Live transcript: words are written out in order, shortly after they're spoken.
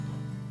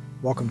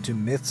Welcome to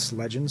Myths,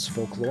 Legends,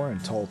 Folklore,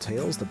 and Tall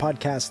Tales, the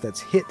podcast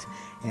that's hit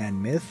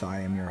and myth.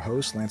 I am your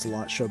host,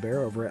 Lancelot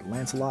Chaubert, over at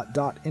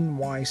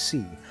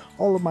lancelot.nyc.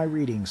 All of my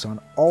readings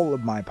on all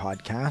of my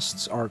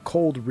podcasts are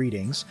cold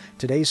readings.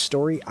 Today's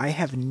story I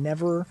have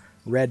never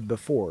read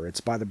before.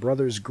 It's by the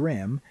brothers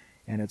Grimm,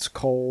 and it's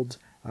called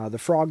The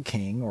Frog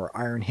King, or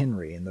Iron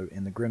Henry, in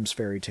the Grimm's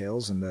fairy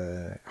tales and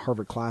the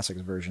Harvard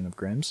Classics version of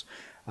Grimm's.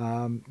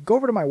 Go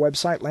over to my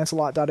website,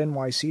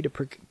 lancelot.nyc, to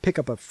pick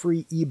up a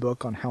free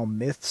ebook on how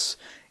myths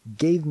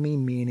gave me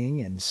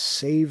meaning and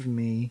saved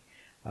me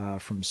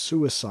from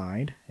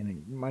suicide. And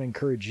it might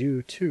encourage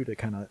you, too, to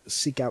kind of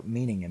seek out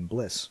meaning and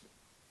bliss.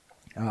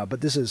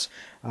 But this is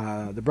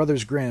the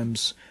Brothers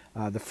Grimm's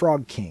The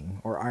Frog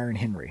King, or Iron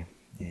Henry.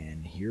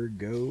 And here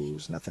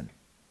goes nothing.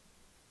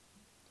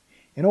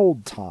 In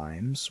old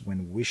times,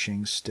 when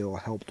wishing still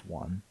helped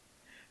one,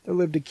 there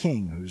lived a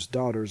king whose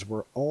daughters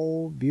were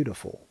all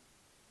beautiful.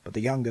 But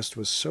the youngest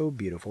was so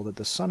beautiful that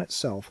the sun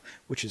itself,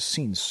 which has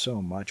seen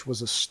so much,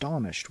 was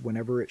astonished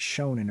whenever it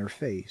shone in her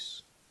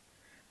face.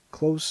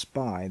 Close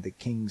by the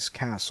king's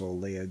castle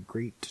lay a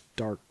great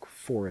dark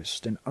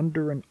forest, and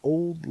under an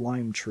old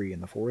lime tree in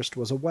the forest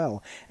was a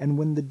well, and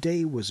when the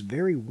day was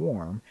very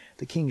warm,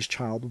 the king's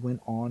child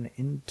went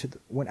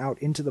out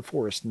into the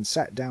forest and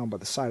sat down by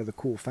the side of the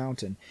cool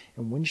fountain,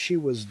 and when she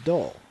was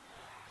dull,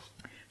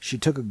 she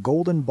took a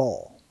golden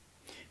ball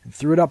and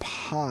threw it up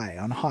high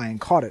on high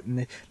and caught it,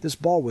 and this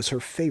ball was her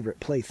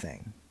favorite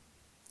plaything.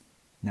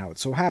 Now it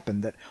so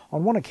happened that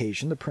on one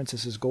occasion the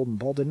princess's golden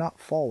ball did not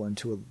fall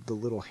into the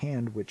little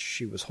hand which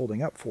she was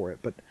holding up for it,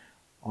 but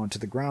onto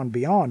the ground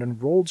beyond,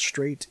 and rolled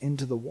straight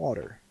into the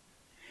water.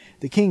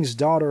 The king's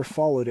daughter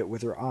followed it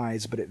with her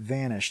eyes, but it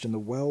vanished, and the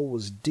well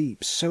was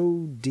deep,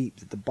 so deep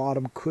that the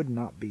bottom could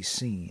not be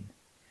seen.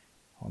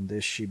 On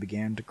this she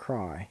began to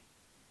cry,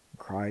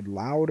 cried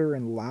louder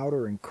and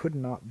louder, and could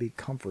not be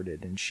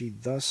comforted, and as she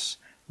thus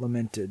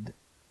lamented,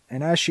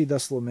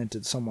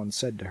 someone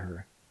said to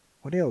her,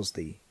 "What ails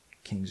thee,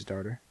 king's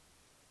daughter?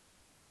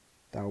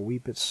 Thou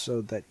weepest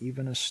so that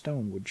even a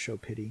stone would show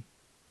pity."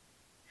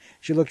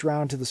 She looked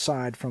round to the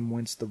side from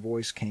whence the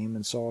voice came,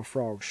 and saw a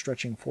frog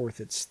stretching forth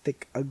its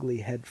thick, ugly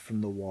head from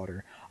the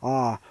water.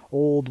 "Ah,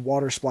 old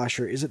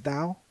water-splasher, is it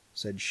thou?"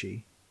 said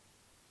she.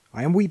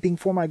 "I am weeping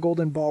for my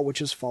golden ball which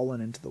has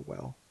fallen into the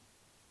well."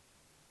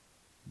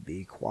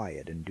 "Be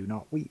quiet, and do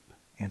not weep,"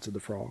 answered the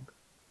frog.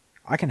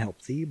 "I can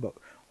help thee, but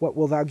what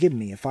wilt thou give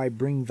me if I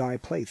bring thy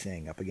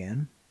plaything up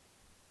again?"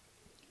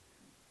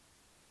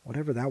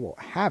 "Whatever thou wilt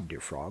have,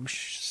 dear frog,"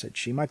 said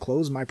she, "my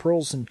clothes, my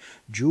pearls and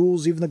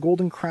jewels, even the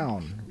golden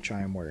crown which I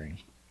am wearing."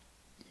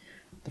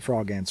 The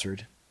frog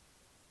answered,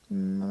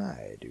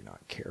 "I do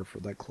not care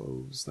for thy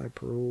clothes, thy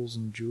pearls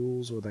and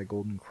jewels, or thy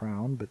golden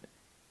crown, but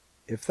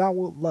if thou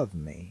wilt love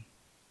me,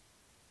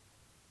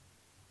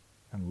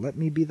 and let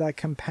me be thy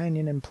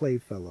companion and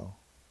playfellow,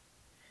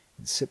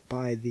 and sit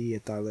by thee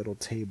at thy little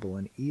table,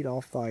 and eat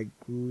off thy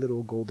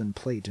little golden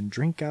plate, and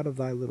drink out of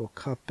thy little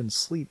cup, and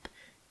sleep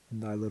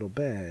in thy little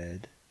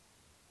bed,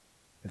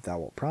 if thou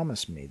wilt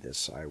promise me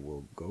this, I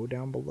will go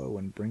down below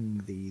and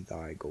bring thee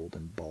thy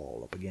golden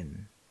ball up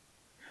again."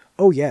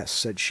 "Oh, yes,"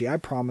 said she, "I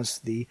promise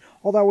thee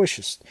all thou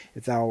wishest,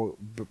 if thou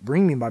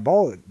bring me my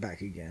ball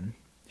back again."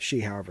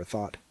 She, however,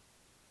 thought,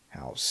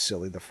 "How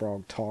silly the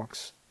frog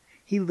talks.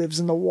 He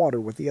lives in the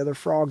water with the other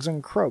frogs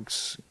and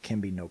croaks, can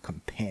be no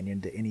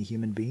companion to any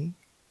human being."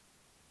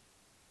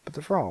 But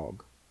the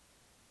frog,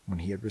 when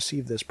he had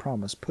received this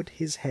promise, put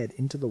his head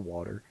into the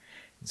water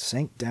and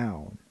sank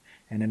down,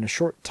 and in a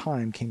short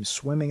time came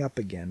swimming up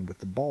again with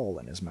the ball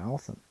in his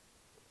mouth, and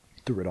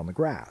threw it on the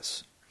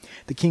grass.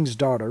 The king's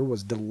daughter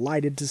was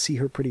delighted to see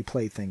her pretty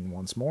plaything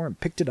once more, and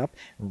picked it up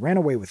and ran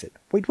away with it.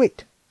 "Wait,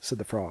 wait," said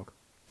the frog.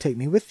 "Take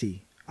me with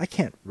thee. I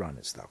can't run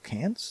as thou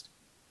canst."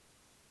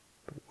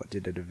 But what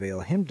did it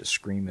avail him to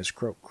scream his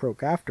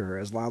croak after her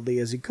as loudly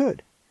as he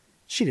could?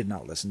 She did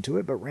not listen to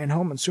it, but ran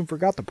home and soon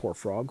forgot the poor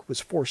frog, who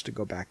was forced to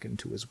go back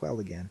into his well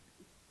again.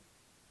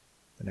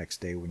 The next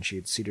day, when she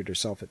had seated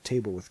herself at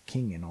table with the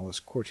king and all his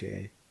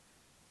courtiers,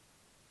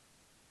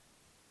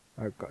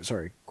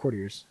 the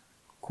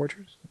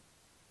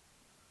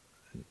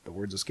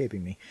word's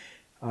escaping me,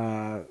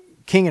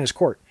 king and his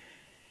court,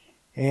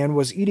 and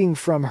was eating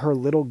from her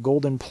little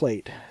golden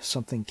plate,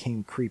 something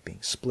came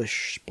creeping,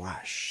 splish,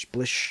 splash,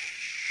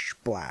 splish,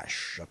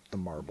 splash, up the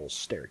marble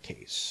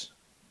staircase.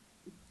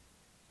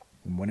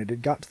 And when it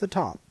had got to the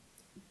top,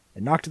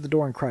 it knocked at the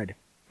door and cried,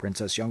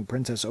 "Princess, young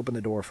princess, open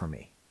the door for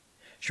me."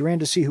 She ran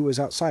to see who was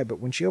outside, but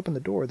when she opened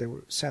the door,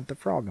 there sat the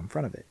frog in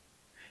front of it.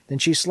 Then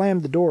she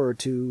slammed the door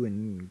to,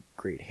 in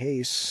great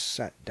haste,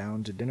 sat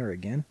down to dinner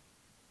again,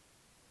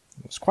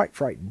 and was quite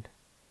frightened.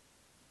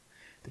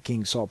 The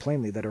king saw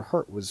plainly that her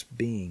heart was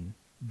beating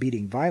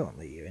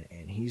violently,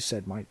 and he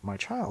said, My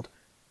child,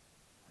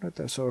 what art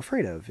thou so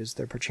afraid of? Is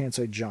there perchance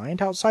a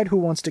giant outside who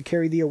wants to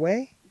carry thee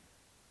away?"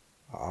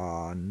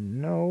 "Ah,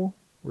 no,"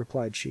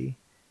 replied she.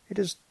 "It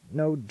is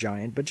no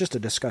giant, but just a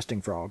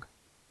disgusting frog."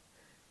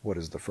 "What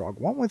does the frog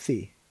want with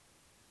thee?"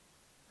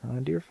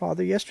 "Dear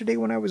father, yesterday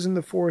when I was in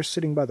the forest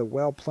sitting by the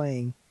well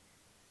playing,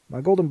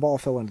 My golden ball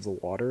fell into the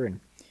water, and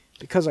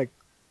because I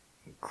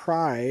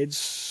cried,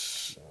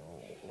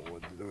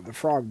 the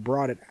frog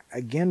brought it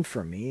again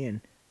for me,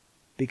 and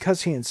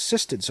because he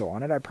insisted so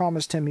on it, I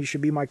promised him he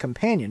should be my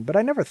companion, but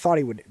I never thought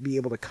he would be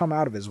able to come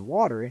out of his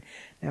water, and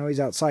now he's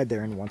outside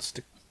there and wants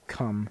to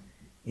come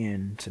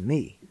in to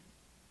me.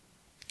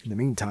 In the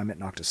meantime, it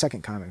knocked a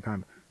second time and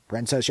cried,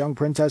 Princess, young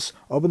princess,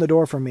 open the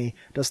door for me.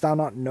 Dost thou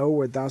not know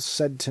what thou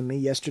said to me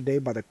yesterday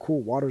by the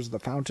cool waters of the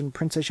fountain?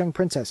 Princess, young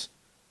princess,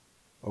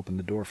 open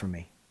the door for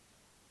me.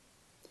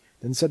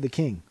 Then said the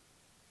king,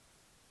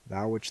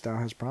 Thou which thou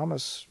hast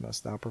promised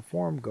must thou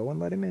perform. Go and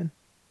let him in.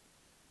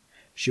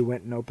 She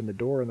went and opened the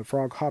door, and the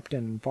frog hopped in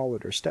and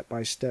followed her step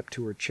by step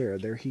to her chair.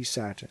 There he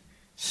sat,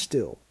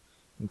 still,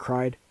 and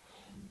cried,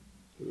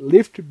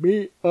 Lift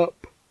me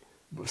up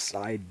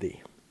beside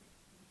thee.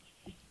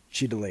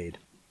 She delayed,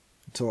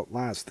 until at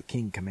last the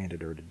king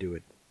commanded her to do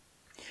it.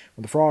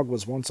 When the frog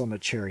was once on the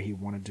chair, he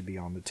wanted to be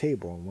on the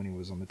table, and when he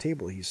was on the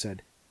table, he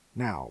said,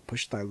 Now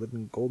push thy little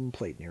golden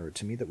plate nearer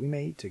to me, that we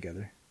may eat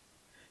together.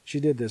 She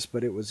did this,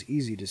 but it was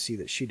easy to see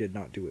that she did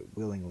not do it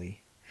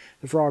willingly.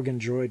 The frog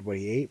enjoyed what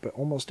he ate, but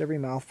almost every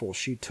mouthful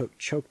she took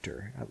choked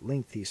her. At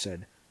length he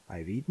said, I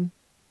have eaten,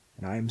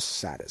 and I am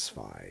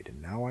satisfied,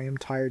 and now I am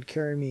tired.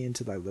 Carry me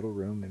into thy little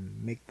room,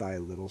 and make thy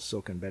little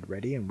silken bed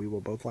ready, and we will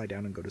both lie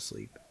down and go to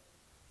sleep.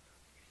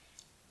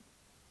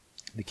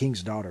 The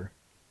king's daughter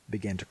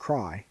began to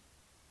cry,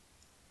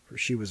 for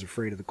she was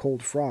afraid of the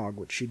cold frog,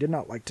 which she did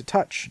not like to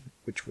touch,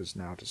 which was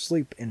now to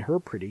sleep in her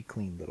pretty,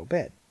 clean little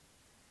bed.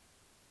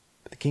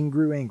 But the king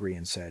grew angry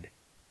and said,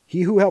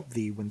 He who helped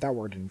thee when thou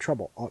art in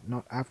trouble ought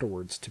not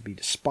afterwards to be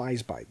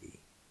despised by thee.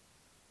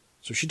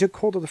 So she took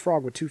hold of the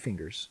frog with 2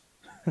 fingers.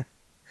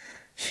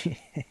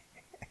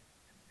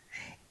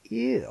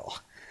 Ew.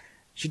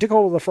 She took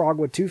hold of the frog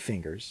with 2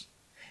 fingers,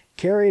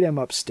 carried him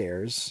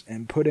upstairs,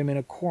 and put him in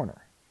a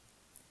corner.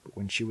 But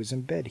when she was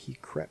in bed, he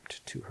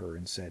crept to her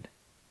and said,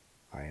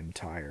 I am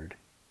tired.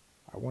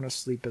 I want to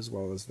sleep as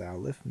well as thou.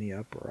 Lift me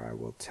up, or I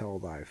will tell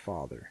thy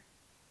father.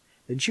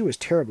 Then she was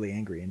terribly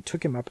angry, and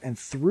took him up and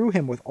threw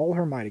him with all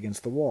her might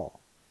against the wall.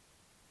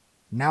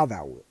 Now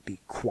thou wilt be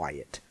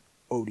quiet,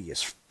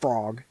 odious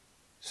frog,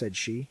 said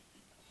she.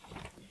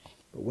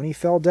 But when he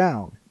fell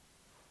down,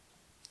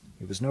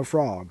 he was no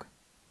frog,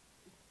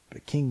 but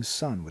a king's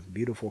son with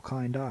beautiful,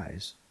 kind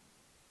eyes.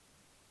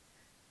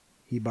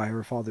 He, by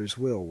her father's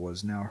will,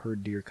 was now her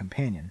dear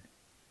companion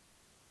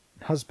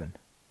and husband.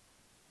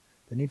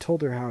 Then he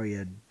told her how he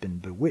had been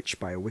bewitched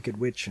by a wicked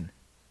witch, and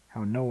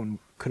how no one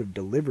could have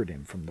delivered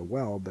him from the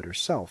well but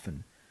herself,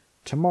 and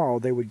tomorrow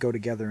they would go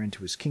together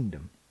into his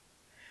kingdom.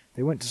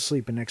 They went to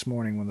sleep, and next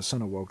morning when the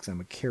sun awoke them,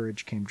 a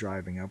carriage came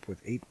driving up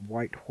with 8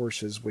 white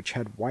horses, which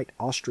had white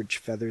ostrich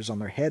feathers on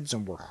their heads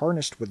and were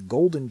harnessed with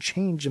golden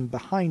chains, and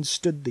behind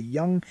stood the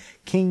young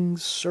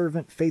king's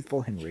servant,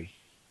 Faithful Henry.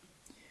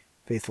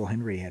 Faithful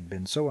Henry had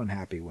been so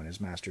unhappy when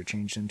his master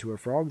changed into a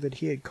frog that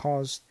he had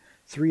caused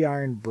 3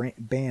 iron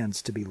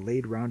bands to be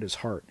laid round his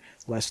heart,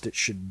 lest it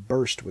should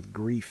burst with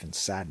grief and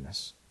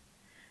sadness.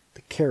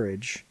 The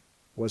carriage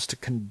was to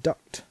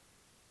conduct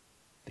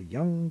the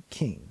young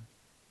king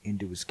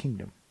into his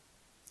kingdom.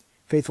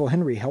 Faithful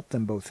Henry helped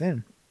them both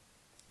in,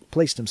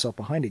 placed himself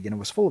behind again, and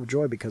was full of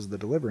joy because of the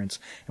deliverance.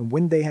 And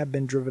when they had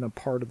been driven a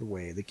part of the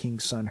way, the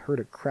king's son heard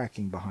a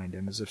cracking behind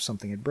him, as if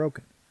something had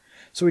broken.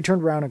 So he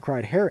turned round and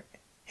cried,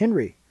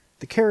 Henry,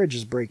 the carriage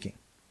is breaking.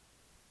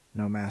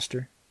 No,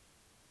 master,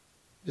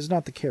 it is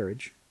not the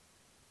carriage.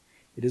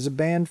 It is a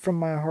band from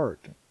my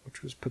heart,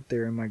 which was put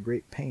there in my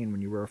great pain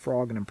when you were a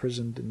frog and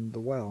imprisoned in the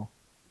well.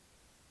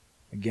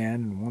 Again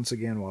and once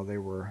again while they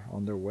were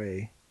on their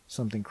way,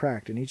 something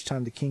cracked, and each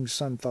time the king's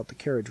son thought the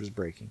carriage was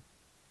breaking.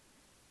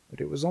 But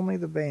it was only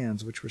the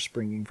bands which were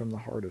springing from the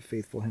heart of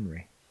Faithful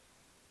Henry,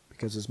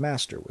 because his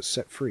master was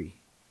set free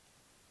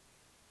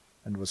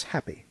and was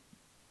happy.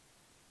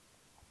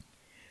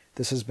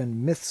 This has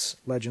been Myths,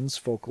 Legends,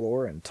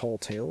 Folklore, and Tall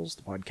Tales,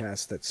 the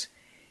podcast that's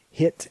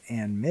hit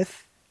and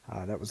myth.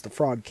 That was The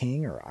Frog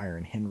King, or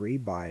Iron Henry,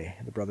 by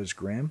the Brothers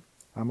Grimm.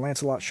 I'm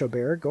Lancelot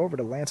Chaubert. Go over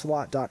to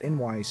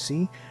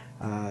lancelot.nyc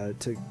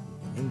to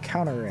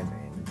encounter and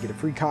get a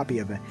free copy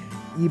of an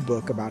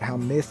ebook about how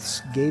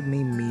myths gave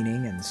me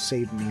meaning and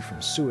saved me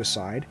from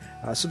suicide.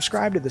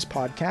 Subscribe to this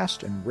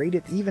podcast and rate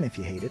it even if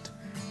you hate it.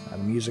 The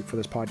music for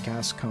this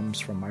podcast comes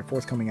from my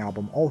forthcoming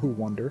album, All Who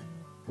Wonder,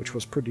 which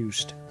was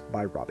produced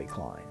by Robbie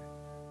Klein.